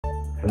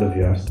Hello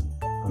viewers,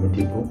 আমি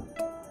টিপু।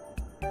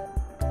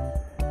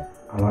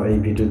 আমার এই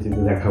ভিডিওতে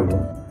দেখাবো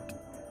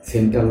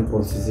central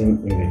processing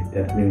unit,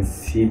 that means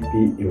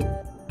CPU.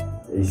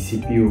 এই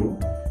সিপিইউ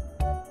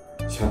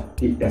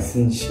 7টি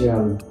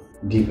এসেনশিয়াল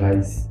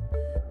ডিভাইস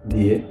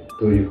দিয়ে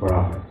তৈরি করা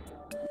হয়।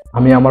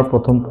 আমি আমার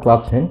প্রথম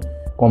ক্লাসে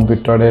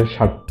কম্পিউটারের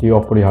 7টি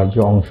অপরিহার্য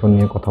অংশ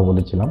নিয়ে কথা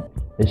বলেছিলাম।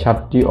 এই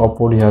 7টি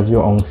অপরিহার্য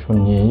অংশ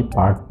নিয়েই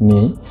পার্ট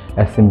নিয়েই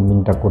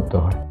অ্যাসেম্বলিংটা করতে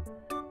হয়।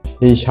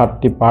 এই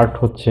 7টি পার্ট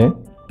হচ্ছে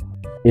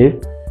এর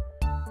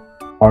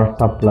power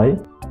supply,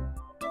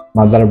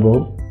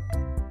 motherboard,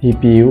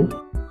 CPU,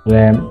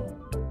 RAM,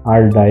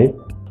 hard drive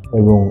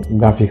এবং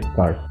গ্রাফিক্স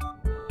কার্ড।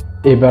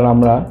 এবার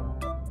আমরা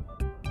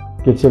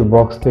কেসের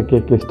বক্স থেকে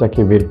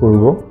কেসটাকে বের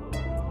করব।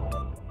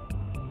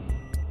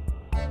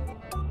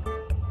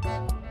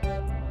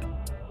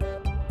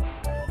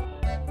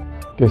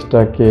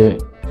 কেসটাকে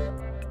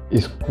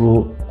স্ক্রু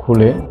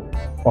খুলে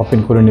ওপেন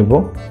করে নেব।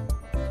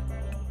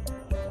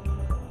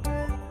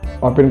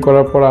 ওপেন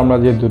করার পর আমরা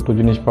যে দুটো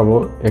জিনিস পাবো,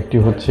 একটি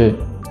হচ্ছে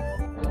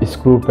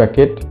স্ক্রু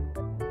প্যাকেট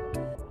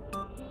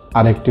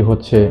আর একটি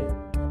হচ্ছে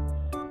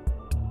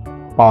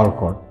পাওয়ার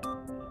কর্ড।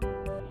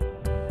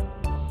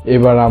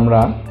 এবার আমরা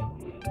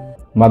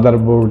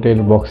মাদারবোর্ডের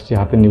বক্সটি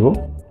হাতে নিব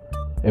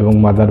এবং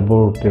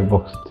মাদারবোর্ডের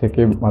বক্স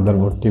থেকে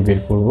মাদারবোর্ডটি বের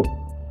করব।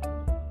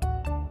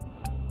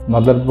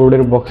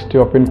 মাদারবোর্ডের বক্সটি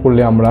ওপেন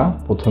করলে আমরা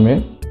প্রথমে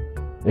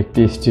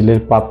একটি স্টিলের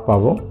পাত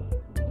পাবো।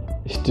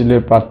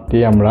 স্টিলের পাতটি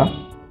আমরা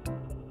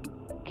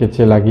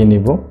কেচে লাগিয়ে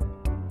নিব।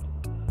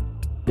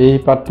 এই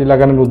পাতটি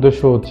লাগানোর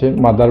উদ্দেশ্য হচ্ছে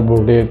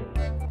মাদারবোর্ডের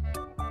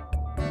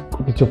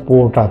কিছু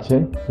পোর্ট আছে,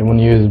 যেমন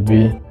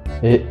ইউএসবি,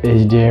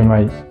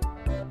 এইচডিএমআই,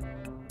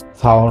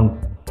 সাউন্ড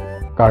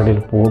কার্ডের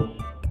পোর্ট।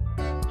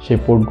 সেই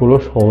পোর্টগুলো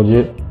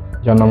সহজে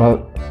যেন আমরা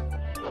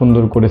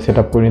সুন্দর করে সেট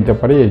আপ করে নিতে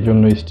পারি, এই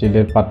জন্য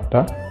স্টিলের পাতটা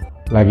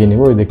লাগিয়ে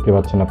নেব। এই দেখতে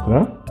পাচ্ছেন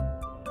আপনারা।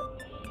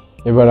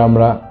 এবার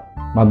আমরা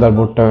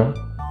মাদারবোর্ডটা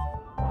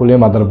খুলে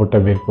মাদারবোর্ডটা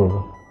বের করব।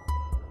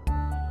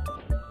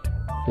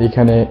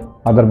 এইখানে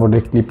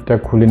মাদারবোর্ডের ক্লিপটা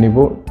খুলে নিব।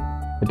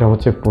 এটা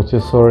হচ্ছে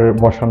প্রসেসরের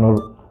বসানোর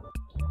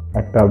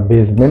একটা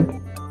বেসমেন্ট।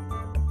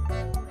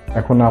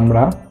 এখন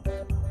আমরা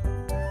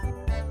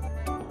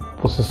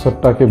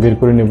প্রসেসরটাকে বের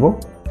করে নেব।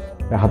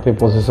 হাতে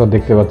প্রসেসর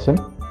দেখতে পাচ্ছেন।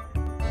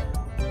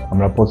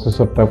 আমরা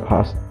প্রসেসরটা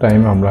ফার্স্ট টাইম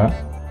আমরা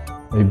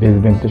এই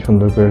বেসমেন্টে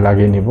সুন্দর করে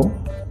লাগিয়ে নেব।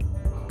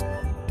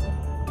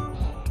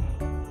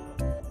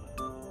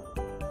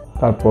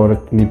 তারপর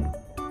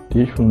ক্লিপটি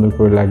সুন্দর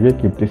করে লাগিয়ে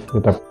ক্লিপটি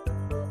সেট আপ,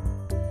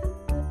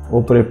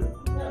 উপরে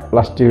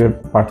প্লাস্টিকের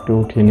পার্টটি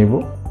উঠিয়ে নেব।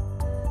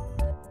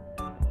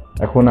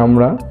 এখন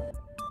আমরা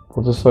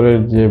প্রসেসরের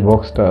যে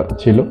বক্সটা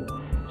ছিল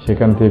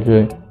সেখান থেকে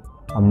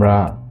আমরা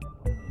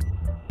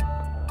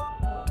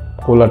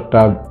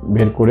কুলারটা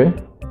বের করে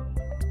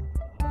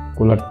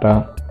কুলারটা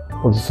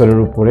প্রসেসরের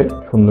উপরে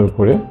সুন্দর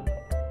করে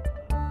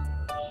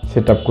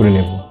সেট আপ করে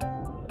নেব।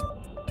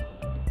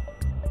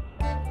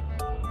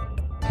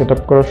 সেট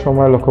আপ করার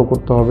সময় লক্ষ্য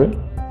করতে হবে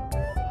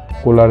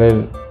কুলারের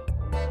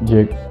যে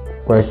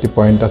কয়েকটি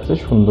পয়েন্ট আছে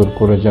সুন্দর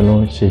করে যেন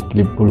সেই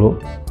ক্লিপগুলো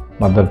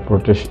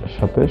মাদারবোর্ডের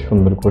সাথে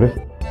সুন্দর করে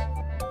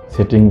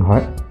সেটিং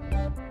হয়,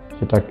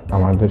 সেটা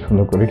আমাদের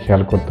সুন্দর করে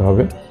খেয়াল করতে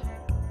হবে।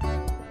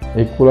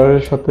 এই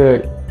কুলারের সাথে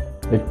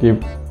একটি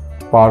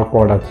পাওয়ার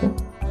কর্ড আছে।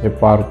 এই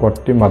পাওয়ার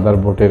কর্ডটি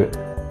মাদারবোর্ডের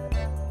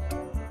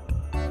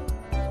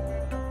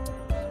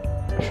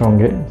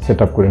সঙ্গে সেট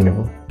আপ করে নেব।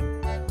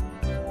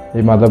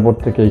 এই মাদারবোর্ড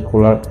থেকে এই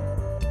কুলার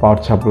পাওয়ার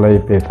সাপ্লাই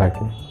পেয়ে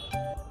থাকে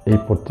এই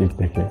পোর্ট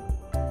থেকে।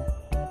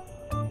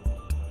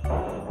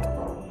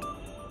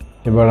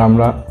 এবার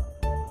আমরা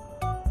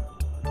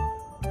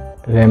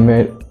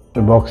র্যামের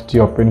বক্সটি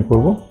ওপেন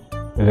করব,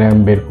 র্যাম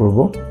বের করব।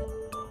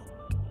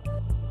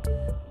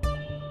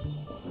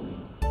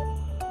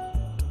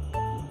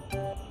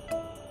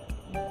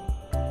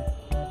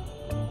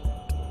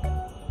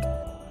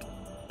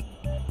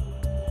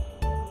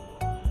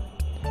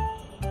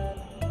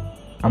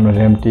 আমরা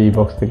র্যামটি এই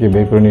বক্স থেকে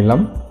বের করে নিলাম।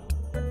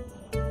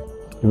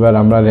 এবার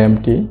আমরা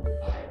র্যামটি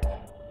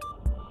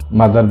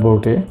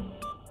মাদারবোর্ডে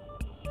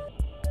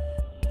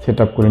সেট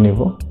আপ করে নেব,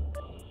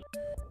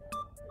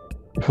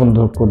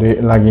 সুন্দর করে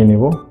লাগিয়ে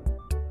নেব।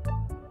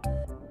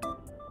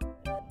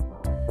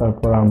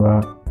 তারপর আমরা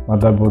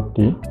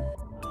মাদারবোর্ডটি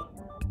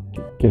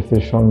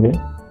কেসের সঙ্গে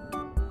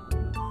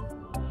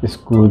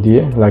স্ক্রু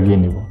দিয়ে লাগিয়ে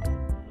নেব।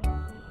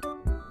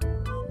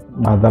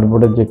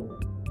 মাদারবোর্ডের যে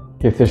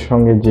কেসের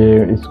সঙ্গে যে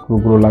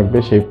স্ক্রুগুলো লাগবে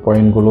সেই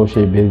পয়েন্টগুলো,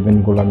 সেই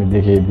বেসমেন্টগুলো আমি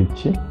দেখিয়ে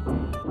দিচ্ছি।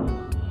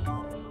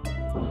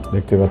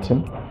 দেখতে পাচ্ছেন।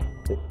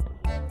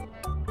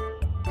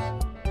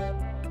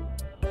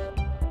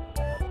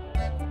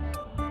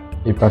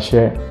 এই পাশে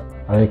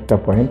আরেকটা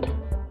পয়েন্ট,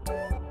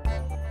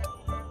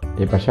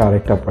 এই পাশে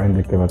আরেকটা পয়েন্ট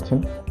দেখতে পাচ্ছেন।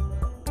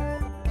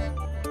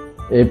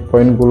 এই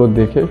পয়েন্টগুলো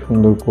দেখে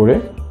সুন্দর করে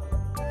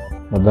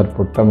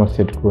মাদারবোর্ডটা আমরা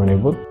সেট করে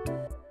নেব।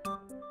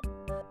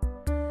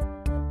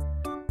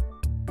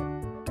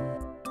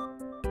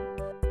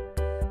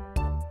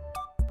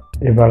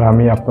 এবার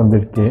আমি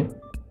আপনাদেরকে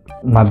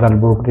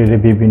মাদারবোর্ডের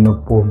বিভিন্ন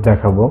পোর্ট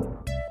দেখাবো।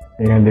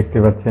 এখানে দেখতে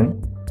পাচ্ছেন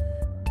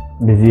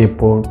VGA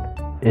port,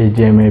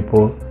 HDMI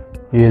port,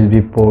 USB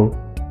port,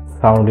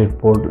 সাউন্ডের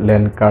port,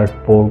 LAN card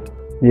port,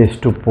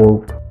 PS2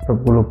 port,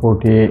 সবগুলো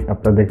পোর্টই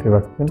আপনারা দেখতে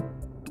পাচ্ছেন।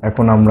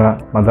 এখন আমরা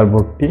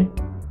মাদারবোর্ডটি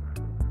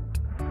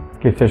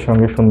কেসের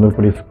সঙ্গে সুন্দর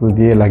করে স্ক্রু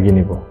দিয়ে লাগিয়ে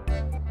নেব।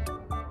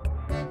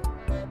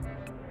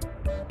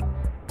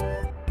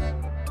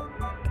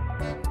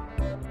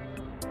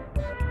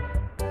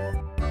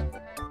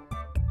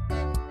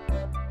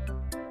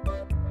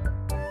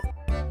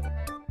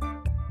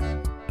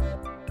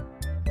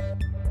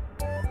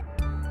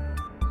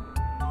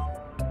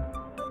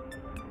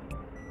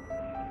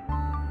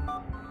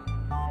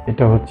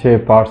 এটা হচ্ছে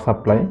পাওয়ার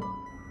সাপ্লাই,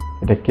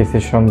 এটা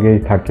কেসের সঙ্গেই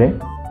থাকে।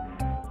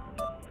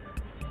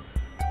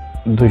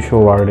 200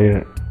 ওয়াটের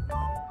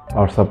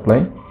পাওয়ার সাপ্লাই।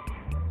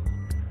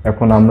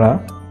 এখন আমরা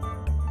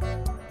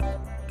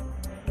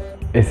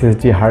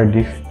SSD হার্ড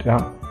ডিস্কটা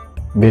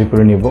বের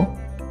করে নিব।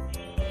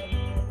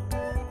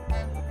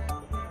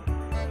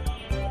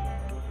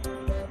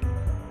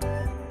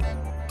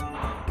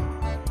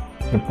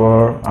 এরপর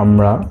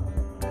আমরা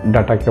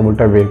ডাটা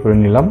কেবলটা বের করে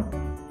নিলাম।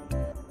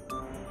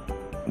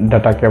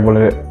 ডাটা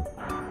কেবলের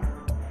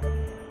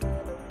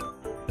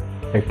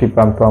একটি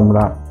প্রান্ত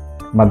আমরা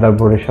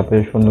মাদারবোর্ডের সাথে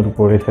সুন্দর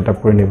করে সেটআপ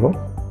করে নেব,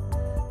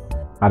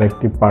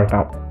 আরেকটি পার্ট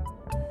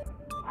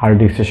হার্ড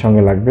ডিস্কের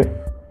সঙ্গে লাগবে।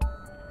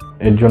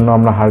 এর জন্য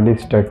আমরা হার্ড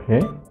ডিস্কটাকে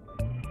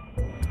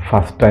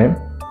ফার্স্ট টাইম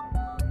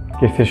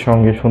কেসের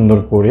সঙ্গে সুন্দর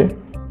করে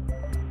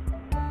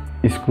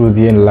স্ক্রু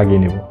দিয়ে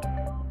লাগিয়ে নেব।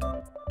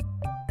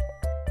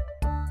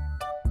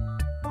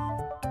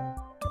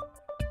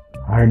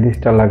 হার্ড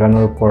ডিস্কটা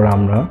লাগানোর পর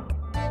আমরা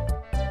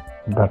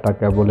ডাটা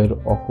কেবলের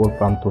অপর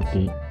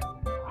প্রান্তটি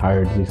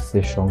হার্ড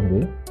ডিস্কের সঙ্গে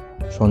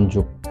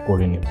সংযোগ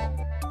করে নেব।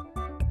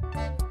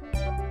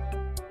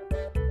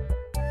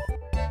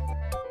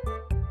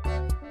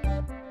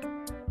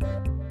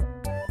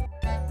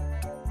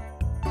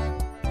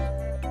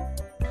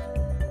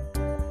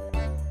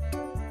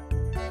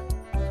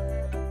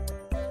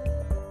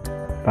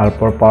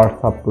 তারপর পাওয়ার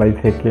সাপ্লাই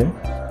থেকে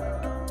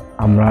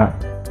আমরা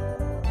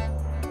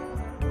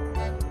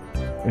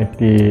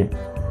একটি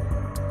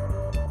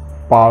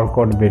পাওয়ার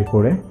কর্ড বের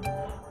করে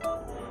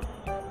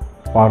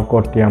পাওয়ার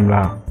কর্ডটি আমরা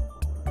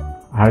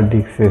হার্ড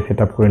ডিস্কে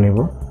সেটআপ করে নেব।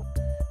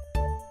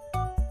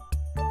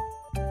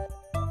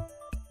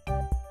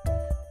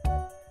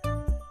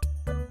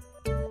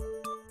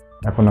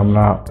 এখন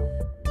আমরা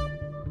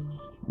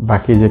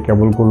বাকি যে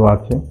কেবলগুলো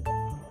আছে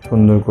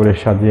সুন্দর করে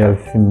সাজিয়ে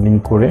অ্যাসেম্বলিং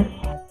করে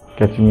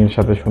ক্যাচিংয়ের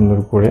সাথে সুন্দর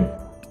করে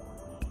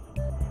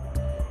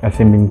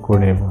অ্যাসেম্বলিং করে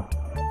নেব।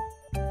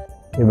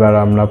 এবার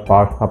আমরা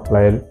পাওয়ার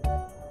সাপ্লাইয়ের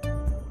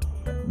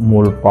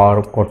মূল পাওয়ার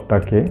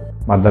কর্ডটাকে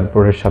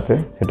মাদারবোর্ডের সাথে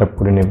সেটআপ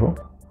করে নেব।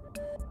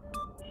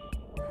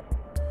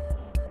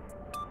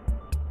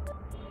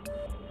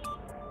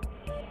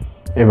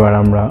 এবার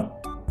আমরা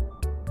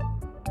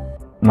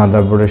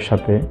মাদারবোর্ডের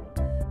সাথে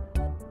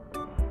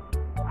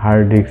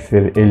হার্ড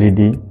ডিস্কের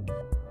LED,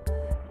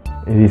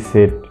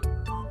 রিসেট,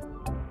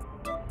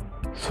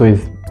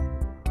 সুইচ,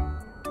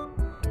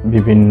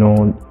 বিভিন্ন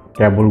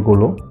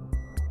কেবলগুলো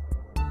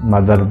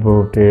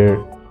মাদারবোর্ডের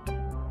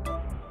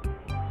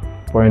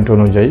পয়েন্ট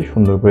অনুযায়ী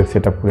সুন্দর করে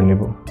সেটআপ করে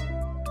নেব।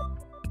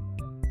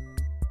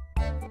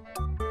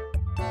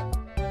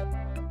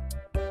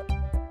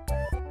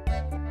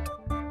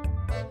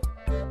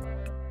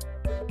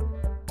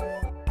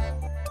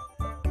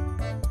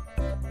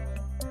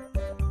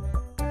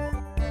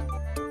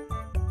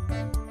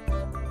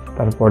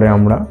 তারপরে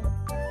আমরা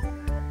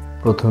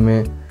প্রথমে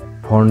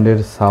ফন্ডের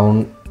সাউন্ড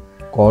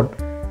কর্ড,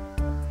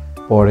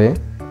 পরে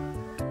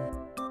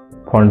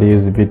ফন্ড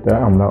ইউএসবিটা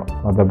আমরা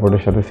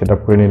মাদারবোর্ডের সাথে সেটআপ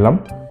করে নিলাম।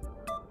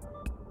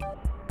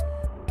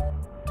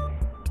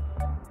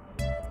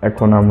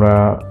 এখন আমরা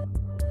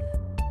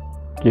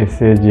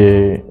কেসে যে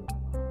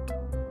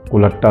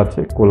কুলারটা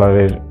আছে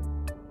কুলারের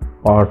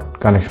পাওয়ার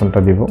কানেকশনটা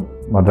দিব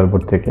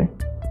মাদারবোর্ড থেকে।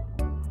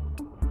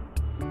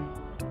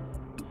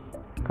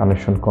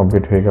 কানেকশন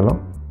কমপ্লিট হয়ে গেল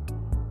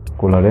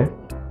কুলারে।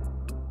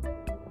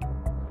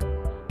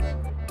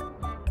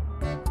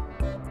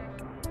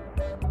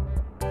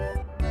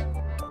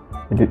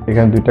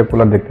 এখানে দুইটা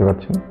কুলার দেখতে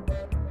পাচ্ছেন,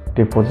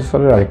 একটি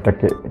প্রসেসরের আরেকটা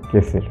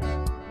কেসের।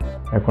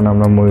 এখন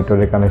আমরা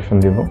মনিটরে কানেকশন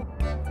দিব।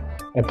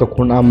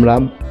 এতক্ষণ আমরা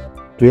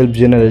 12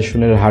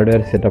 জেনারেশনের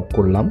হার্ডওয়্যার সেটআপ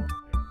করলাম।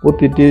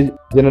 প্রতিটি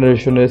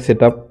জেনারেশনের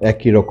সেটআপ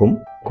একই রকম।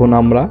 এখন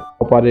আমরা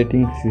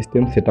অপারেটিং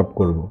সিস্টেম সেটআপ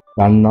করব,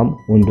 তার নাম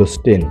উইন্ডোজ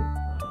 10।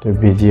 তো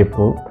VGA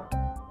পোর্ট,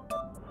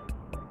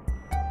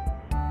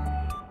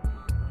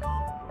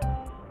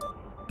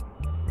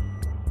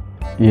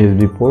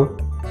 USB পোর্ট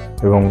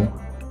এবং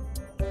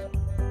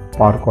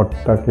পাওয়ার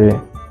কর্ডটাকে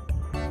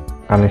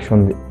কানেকশন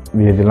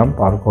দিয়ে দিলাম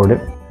পাওয়ার কর্ডে।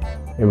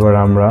 এবার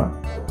আমরা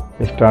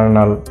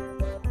এক্সটার্নাল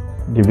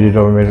ডিভিডি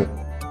রমের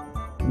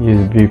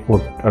USB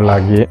পোর্টটা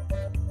লাগিয়ে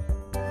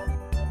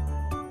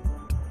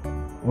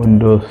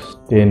উইন্ডোজ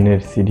 10 এর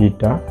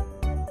সিডিটা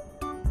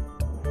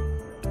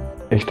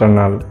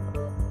এক্সটার্নাল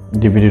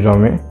ডিভিডি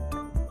রমে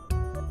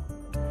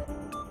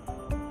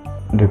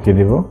ঢুকিয়ে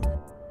দেব।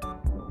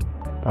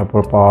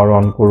 তারপর পাওয়ার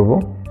অন করব,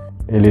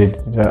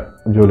 এলইডিটা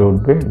জ্বলে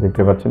উঠবে,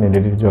 দেখতে পাচ্ছেন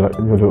এলইডি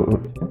জ্বলে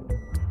উঠছে।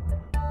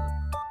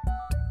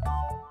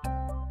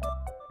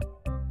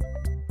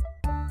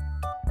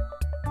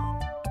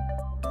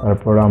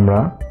 তারপর আমরা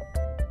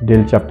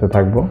ডেল চাপতে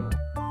থাকব।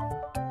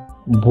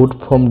 বুট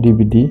ফ্রম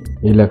ডিভিডি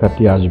এই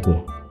লেখাটি আসবে।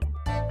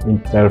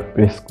 এন্টার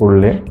প্রেস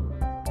করলে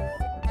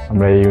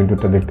আমরা এই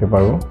উইন্ডোটা দেখতে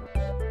পারবো।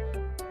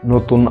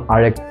 নতুন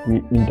আরেকটি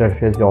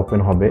ইন্টারফেস ওপেন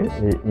হবে।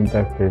 এই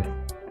ইন্টারফেস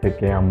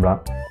থেকে আমরা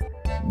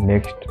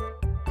নেক্সট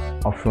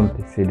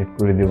অপশনটি সিলেক্ট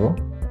করে দেব।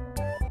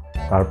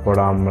 তারপর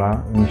আমরা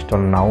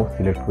ইনস্টল নাও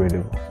সিলেক্ট করে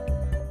দেব।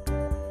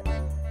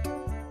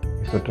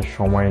 কিছুটা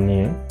সময়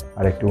নিয়ে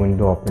আরেকটি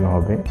উইন্ডো ওপেন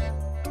হবে।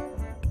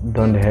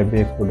 ডোন্ট হ্যাভ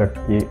এ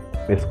প্রোডাক্টটি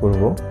প্রেস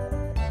করব।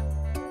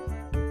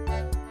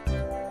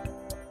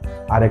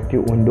 আরেকটি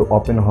উইন্ডো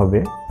ওপেন হবে।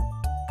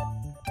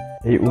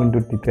 এই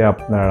উইন্ডোটিতে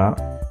আপনারা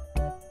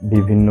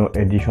বিভিন্ন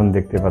এডিশন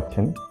দেখতে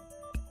পাচ্ছেন।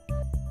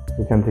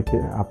 এখান থেকে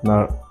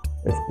আপনার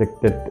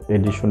এক্সপেক্টেড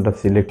এডিশনটা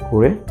সিলেক্ট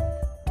করে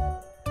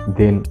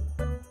দেন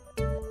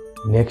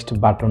নেক্সট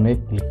বাটনে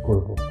ক্লিক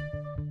করব।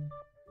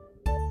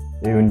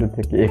 এই উইন্ডো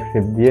থেকে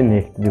অ্যাকসেপ্ট দিয়ে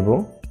নেক্সট দিব।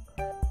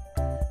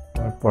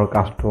 তারপর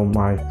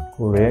কাস্টমাইজ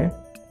করে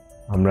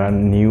আমরা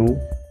নিউ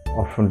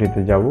অপশনটিতে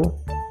যাব,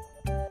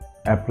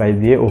 অ্যাপ্লাই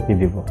দিয়ে ওকে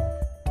দিব।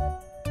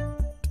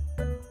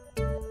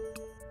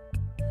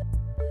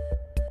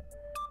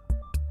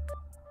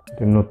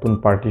 নতুন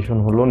পার্টিশন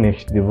হলো,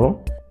 নেক্সট দিব।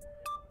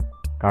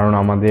 কারণ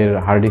আমাদের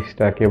হার্ড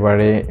ডিস্কটা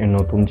একেবারে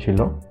নতুন ছিল।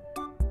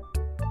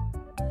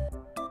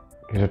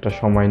 কিছুটা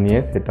সময় নিয়ে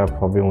সেট আপ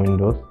হবে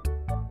উইন্ডোজ।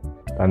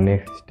 তার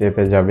নেক্সট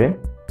স্টেপে যাবে।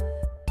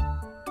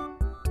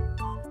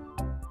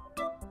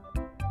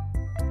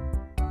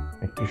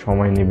 একটু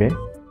সময় নেবে।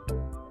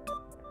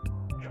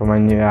 সময়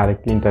নিয়ে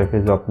আরেকটি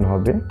ইন্টারফেস ওপেন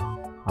হবে।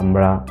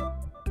 আমরা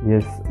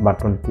ইয়েস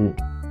বাটনটি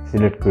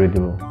সিলেক্ট করে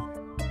দেব।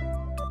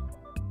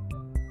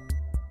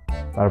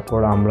 তারপর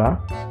আমরা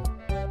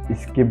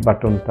স্কিপ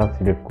বাটনটা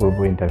সিলেক্ট করব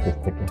ইন্টারফেস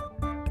থেকে।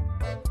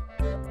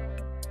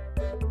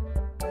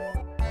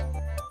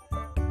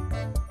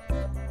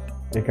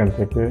 এখান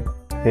থেকে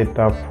set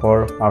up for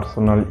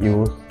personal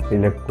use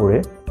select করে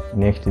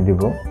নেক্সট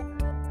দিব।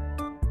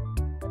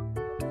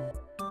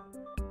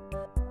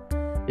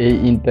 এই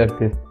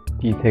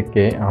ইন্টারফেসটি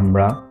থেকে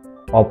আমরা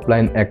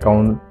অফলাইন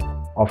অ্যাকাউন্ট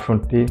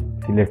অপশনটি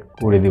সিলেক্ট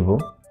করে দিব।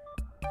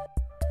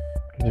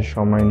 কিছু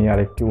সময় নিয়ে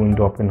আরেকটি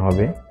উইন্ডো ওপেন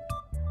হবে।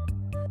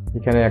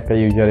 এখানে একটা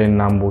ইউজারের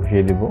নাম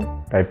বসিয়ে দিব,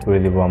 টাইপ করে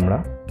দিব আমরা,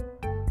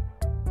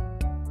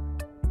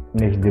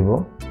 নেক্সট দিব।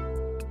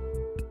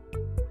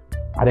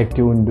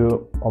 আরেকটি উইন্ডো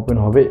ওপেন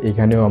হবে,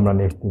 এখানেও আমরা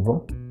নেক্সট দিব।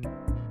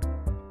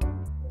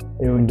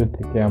 এই উইন্ডো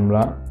থেকে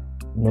আমরা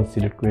নো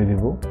সিলেক্ট করে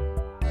দিব।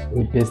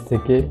 এই পেজ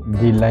থেকে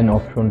ডি লাইন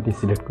অপশনটি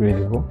সিলেক্ট করে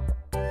দিব।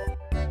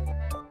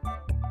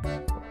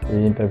 এই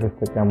ইন্টারফেস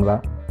থেকে আমরা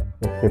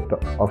অ্যাকসেপ্ট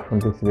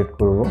অপশনটি সিলেক্ট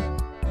করব।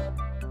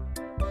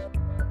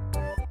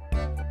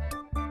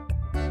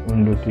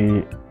 উইন্ডোটি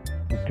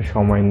একটু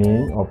সময় নিয়ে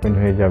ওপেন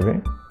হয়ে যাবে।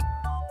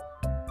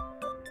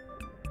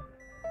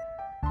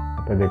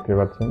 এটা দেখতে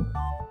পাচ্ছেন,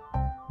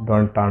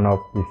 ডোন্ট টার্ন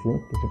অফ পিসি।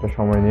 কিছুটা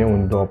সময় নিয়ে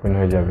উইন্ডো ওপেন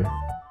হয়ে যাবে।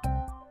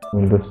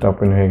 উইন্ডোজটা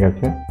ওপেন হয়ে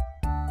গেছে,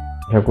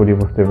 আশা করি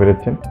বুঝতে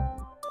পেরেছেন।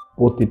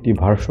 প্রতিটি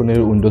ভার্সনের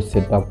উইন্ডোজ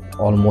সেটআপ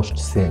অলমোস্ট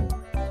সেম।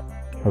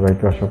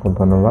 সবাইকে অসংখ্য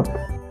ধন্যবাদ,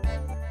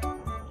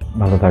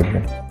 ভালো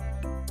থাকবেন।